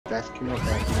best king of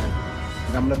Batman.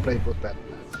 And I'm gonna play both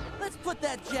Batman. Let's put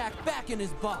that Jack back in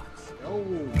his box. Oh.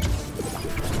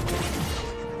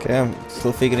 Okay, I'm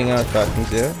still figuring out buttons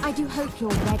here. I do hope you're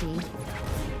ready.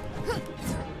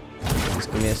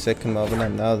 Just give me a second, Marvin.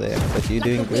 I'm now there. But you're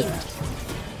doing good.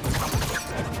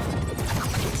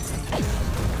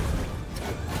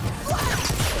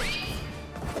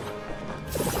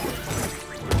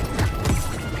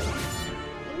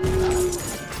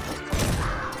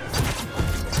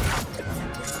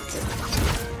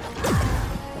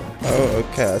 Oh,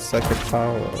 okay, that's like a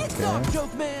power, okay.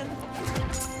 Joke man.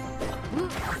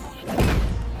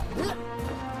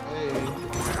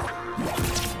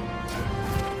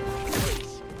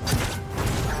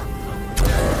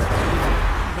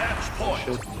 Match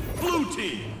point. Blue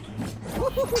team.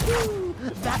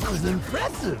 That was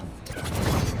impressive.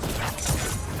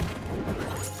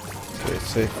 Okay,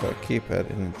 so if I keep it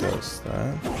and does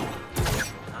that.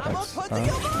 That's fine.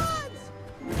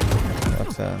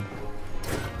 What's that?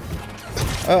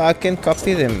 Oh, I can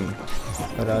copy them.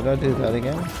 But I don't do that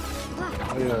again.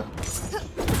 Oh yeah.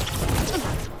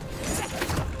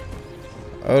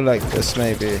 Oh, like this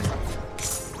maybe. I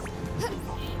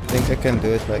think I can do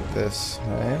it like this,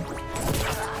 right?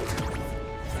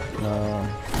 No.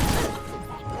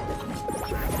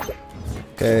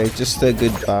 Okay, just a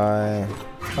goodbye.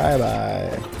 Bye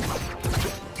bye.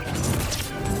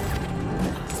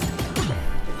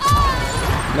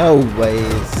 No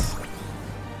ways.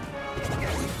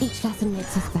 Each lesson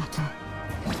makes us better.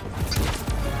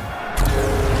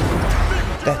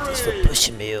 That is for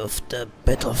pushing me off the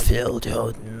battlefield,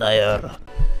 you liar.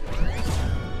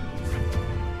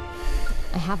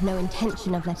 I have no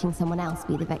intention of letting someone else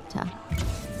be the victor.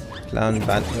 Clown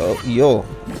band. Oh, yo.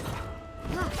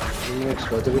 Next,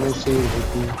 what are we gonna see?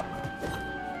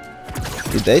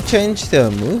 Did they change their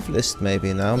move list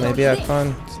maybe now? Maybe I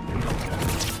can't.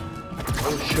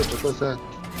 Oh shit, what was that?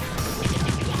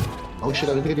 Oh shit,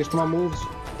 I didn't get used to my moves.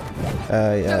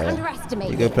 Don't Yeah. underestimate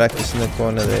You me. go practice in the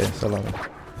corner there, so long.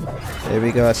 There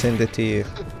we go, I send it to you.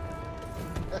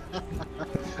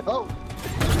 Oh!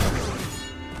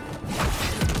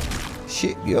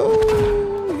 Shit, yo!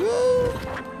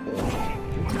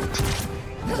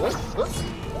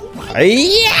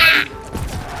 Yeah!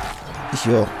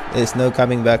 Sure, there's no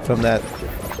coming back from that.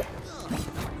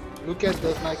 Look at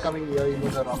this guy coming here, he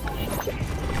moves around.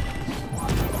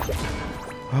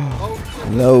 Oh,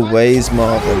 No ways,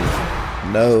 Marvin.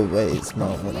 No ways,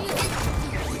 Marvin.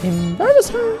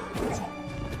 Embarrassment.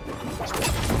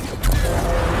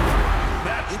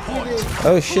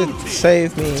 Oh shit,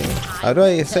 save me. How do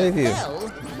I save you?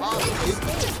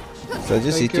 So I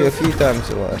just hit you a few times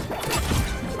or what?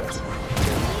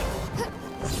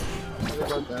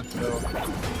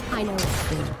 I know it's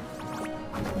good.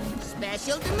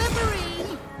 Special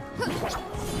delivery.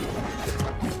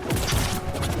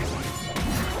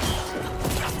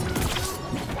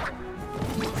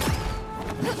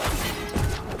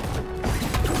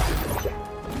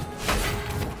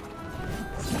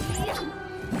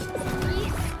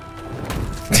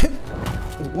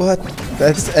 What?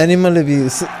 That's animal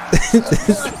abuse.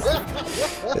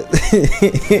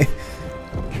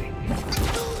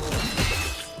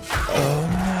 Oh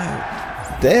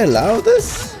my. They allow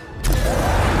this?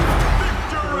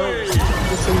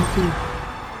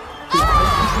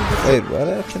 Wait, what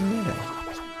happened there?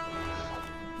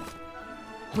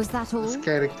 Was that all? this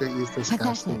character is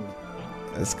disgusting.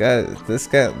 This character's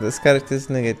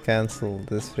gonna get cancelled.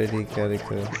 This Freddy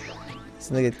character. It's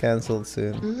gonna get cancelled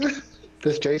soon.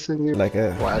 This Jason, you Like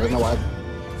a. well, I don't know why.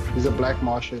 He's a black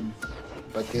Martian.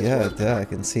 But guess Yeah, what? yeah, I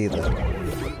can see that.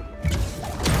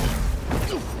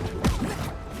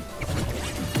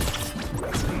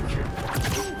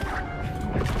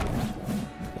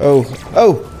 Oh,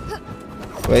 oh!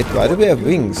 Wait, why do we have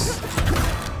wings?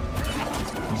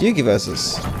 Did you give us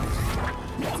this?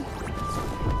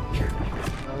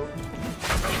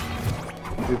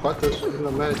 We got this in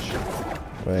the match.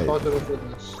 Wait. Started off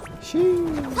with this.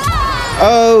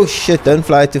 Oh shit, don't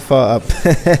fly too far up.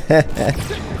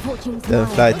 Fortune's Don't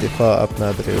mine. fly too far up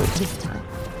now, bro. This time.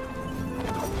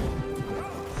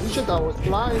 Shit, I was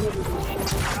flying over this.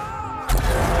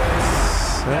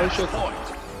 Match point.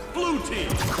 Blue team.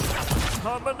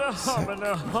 Homina,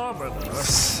 homina, homina.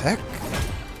 Sack.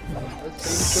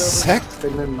 Sack. They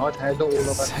did not had all of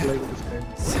us playing this game.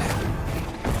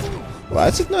 Why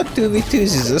is it not 2v2s?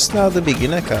 Is this now the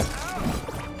beginner cup?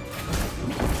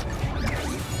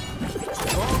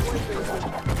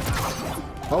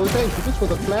 I was saying, this for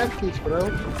the flag keys, bro.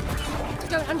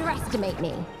 Don't underestimate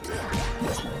me.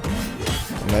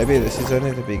 Maybe this is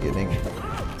only the beginning.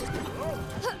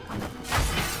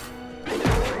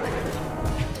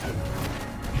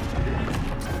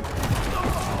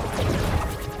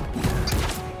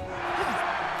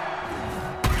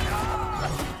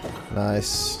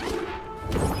 Nice.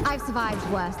 I've survived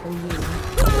worse than you.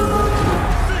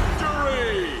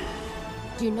 Victory!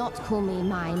 Do not call me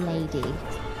my lady.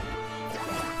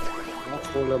 Not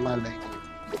call her my lady.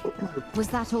 Was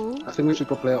that all? I think we should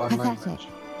go play it online. Pathetic.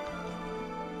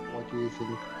 What do you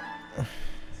think?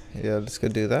 Yeah, let's go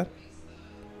do that.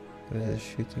 What is a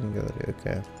shooting gallery?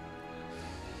 Okay.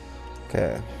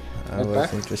 Okay. That Not was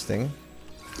bad. interesting.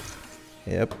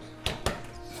 Yep.